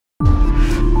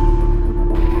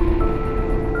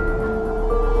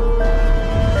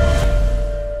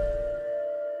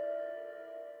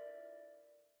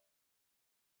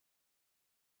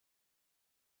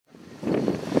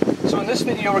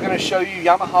this video, we're going to show you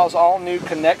Yamaha's all-new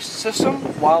Connext system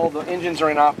while the engines are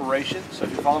in operation. So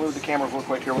if you follow me with the camera real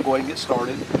quick here, we'll go ahead and get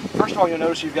started. First of all, you'll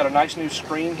notice you've got a nice new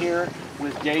screen here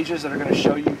with gauges that are going to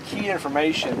show you key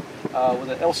information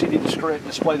with an LCD display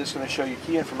that's going to show you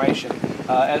key information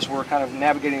as we're kind of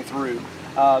navigating through.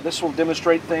 This will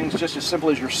demonstrate things just as simple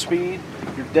as your speed,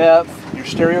 your depth, your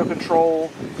stereo control,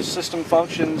 system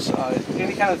functions,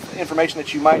 any kind of information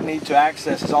that you might need to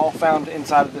access is all found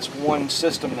inside of this one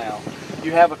system now.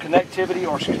 You have a connectivity,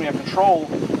 or excuse me, a control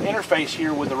interface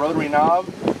here with the rotary knob,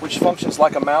 which functions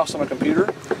like a mouse on a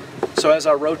computer. So as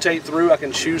I rotate through, I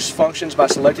can choose functions by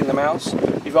selecting the mouse.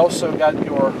 You've also got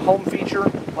your home feature,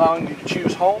 allowing you to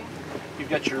choose home. You've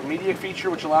got your media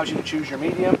feature, which allows you to choose your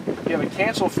medium. You have a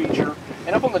cancel feature,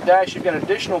 and up on the dash you've got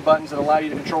additional buttons that allow you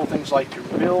to control things like your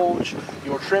bilge,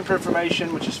 your trim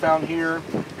information, which is found here,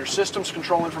 your systems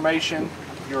control information,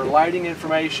 your lighting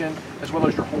information, as well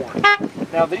as your horn.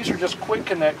 Now these are just quick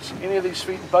connects. Any of these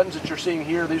buttons that you're seeing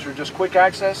here, these are just quick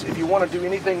access. If you want to do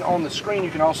anything on the screen,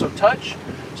 you can also touch.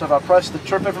 So if I press the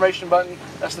trim information button,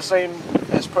 that's the same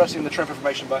as pressing the trim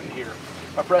information button here.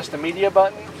 If I press the media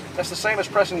button, that's the same as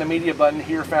pressing the media button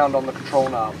here found on the control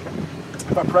knob.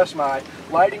 If I press my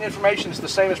lighting information, it's the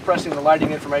same as pressing the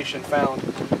lighting information found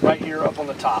right here up on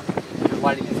the top. Your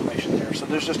lighting information there. So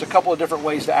there's just a couple of different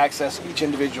ways to access each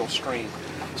individual screen.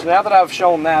 So now that I've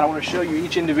shown that, I want to show you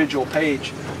each individual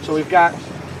page. So we've got,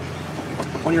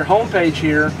 on your home page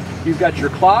here, you've got your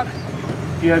clock,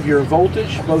 you have your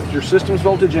voltage, both your systems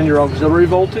voltage and your auxiliary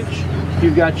voltage.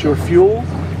 You've got your fuel,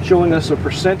 showing us a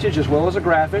percentage as well as a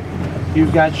graphic.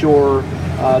 You've got your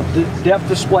depth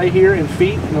display here in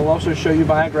feet, and it'll also show you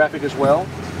by a graphic as well.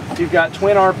 You've got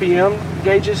twin RPM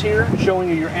gauges here, showing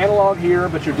you your analog here,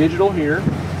 but your digital here.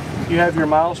 You have your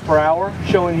miles per hour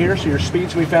showing here, so your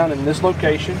speeds we found in this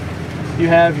location. You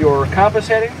have your compass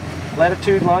heading,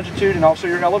 latitude, longitude, and also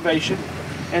your elevation.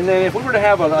 And then if we were to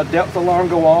have a depth alarm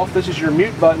go off, this is your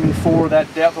mute button for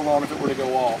that depth alarm if it were to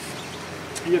go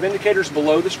off. You have indicators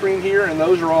below the screen here, and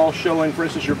those are all showing, for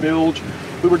instance, your bilge.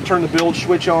 If we were to turn the bilge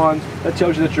switch on, that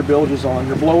tells you that your bilge is on.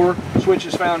 Your blower switch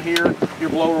is found here, your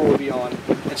blower will be on.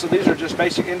 And so these are just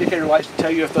basic indicator lights to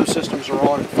tell you if those systems are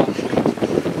on and functioning.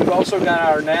 We've also got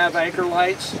our nav anchor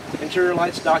lights, interior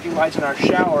lights, docking lights, and our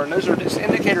shower, and those are just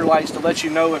indicator lights to let you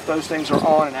know if those things are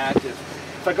on and active.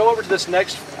 If I go over to this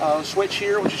next switch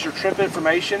here, which is your trip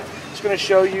information, it's going to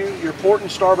show you your port and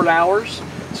starboard hours.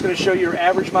 It's going to show you your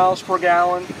average miles per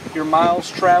gallon, your miles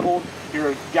traveled,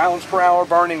 your gallons per hour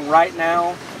burning right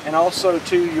now, and also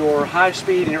to your high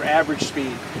speed and your average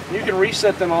speed. And you can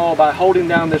reset them all by holding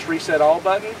down this reset all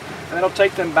button, and that'll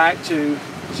take them back to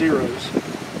zeros.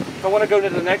 If I want to go to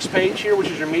the next page here,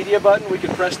 which is your media button, we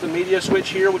can press the media switch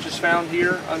here, which is found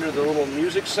here under the little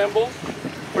music symbol.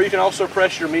 Or you can also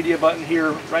press your media button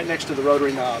here right next to the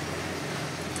rotary knob.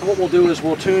 And what we'll do is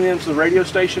we'll tune into the radio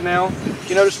station now.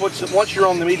 You notice once you're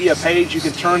on the media page, you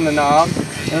can turn the knob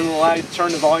and it'll allow you to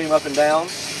turn the volume up and down.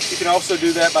 You can also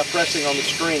do that by pressing on the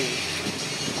screen.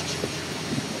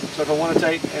 So if I want to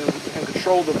take and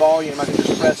control the volume, I can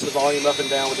just press the volume up and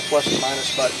down with the plus and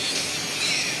minus button.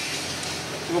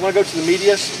 So we want to go to the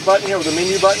media button here, or the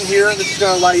menu button here. This is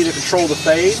going to allow you to control the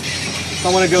fade. If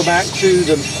I want to go back to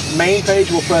the main page,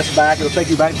 we'll press back. It'll take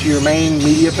you back to your main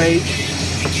media page.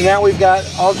 So now we've got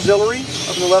auxiliary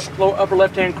up in the upper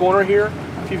left-hand corner here.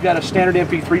 If you've got a standard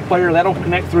MP3 player, that'll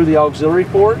connect through the auxiliary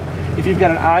port. If you've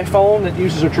got an iPhone that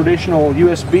uses a traditional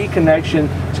USB connection,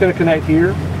 it's going to connect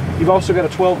here. You've also got a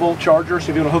 12-volt charger,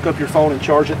 so if you want to hook up your phone and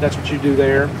charge it, that's what you do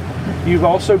there. You've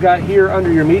also got here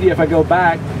under your media, if I go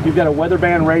back, you've got a weather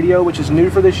band radio, which is new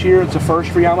for this year. It's a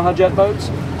first for Yamaha jet boats.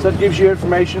 So that gives you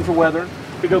information for weather.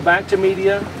 If we go back to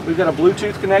media, we've got a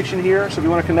Bluetooth connection here. So if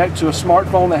you want to connect to a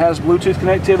smartphone that has Bluetooth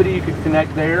connectivity, you can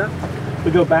connect there.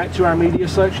 We go back to our media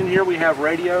section here. We have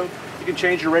radio. You can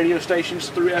change your radio stations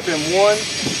through FM1,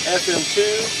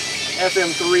 FM2,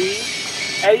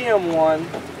 FM3,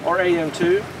 AM1, or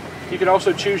AM2. You can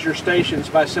also choose your stations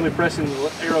by simply pressing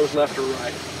the arrows left or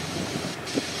right.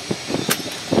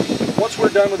 Once we're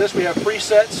done with this, we have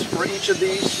presets for each of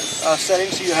these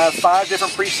settings. So you have 5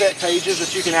 different preset pages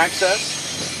that you can access.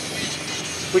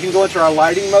 We can go into our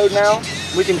lighting mode now.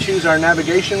 We can choose our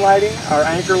navigation lighting, our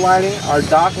anchor lighting, our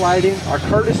dock lighting, our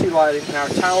courtesy lighting, and our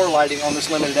tower lighting on this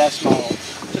limited S model.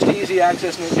 Just easy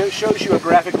access, and it shows you a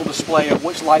graphical display of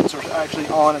which lights are actually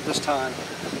on at this time.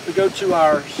 We go to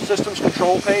our systems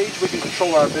control page. We can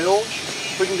control our bilge.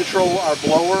 We can control our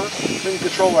blower. We can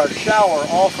control our shower,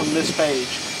 all from this page.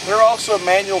 There are also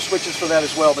manual switches for that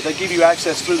as well, but they give you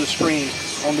access through the screen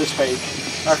on this page.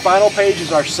 Our final page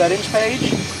is our settings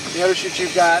page. You notice that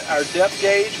you've got our depth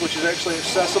gauge, which is actually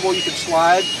accessible. You can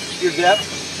slide your depth,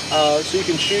 so you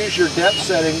can choose your depth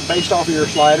setting based off of your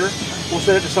slider. We'll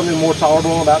set it to something more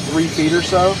tolerable, about 3 feet or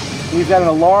so. And you've got an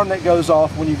alarm that goes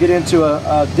off when you get into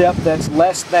a depth that's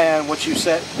less than what you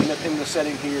set in the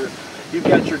setting here. You've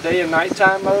got your day and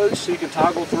nighttime modes, so you can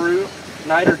toggle through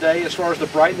night or day as far as the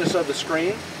brightness of the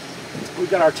screen.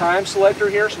 We've got our time selector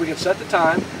here, so we can set the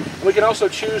time. We can also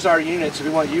choose our units if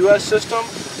we want US system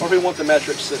or if we want the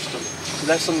metric system. So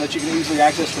that's something that you can easily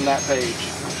access from that page.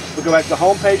 We'll go back to the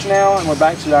home page now, and we're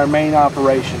back to our main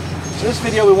operation. So this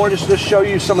video, we wanted to just show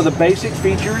you some of the basic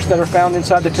features that are found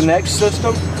inside the Connext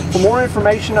system. For more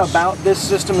information about this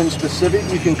system in specific,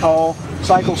 you can call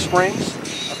Cycle Springs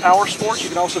Power Sports. You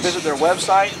can also visit their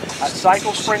website at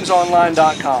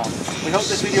cyclespringsonline.com. We hope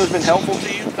this video has been helpful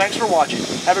to you. Thanks for watching.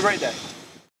 Have a great day.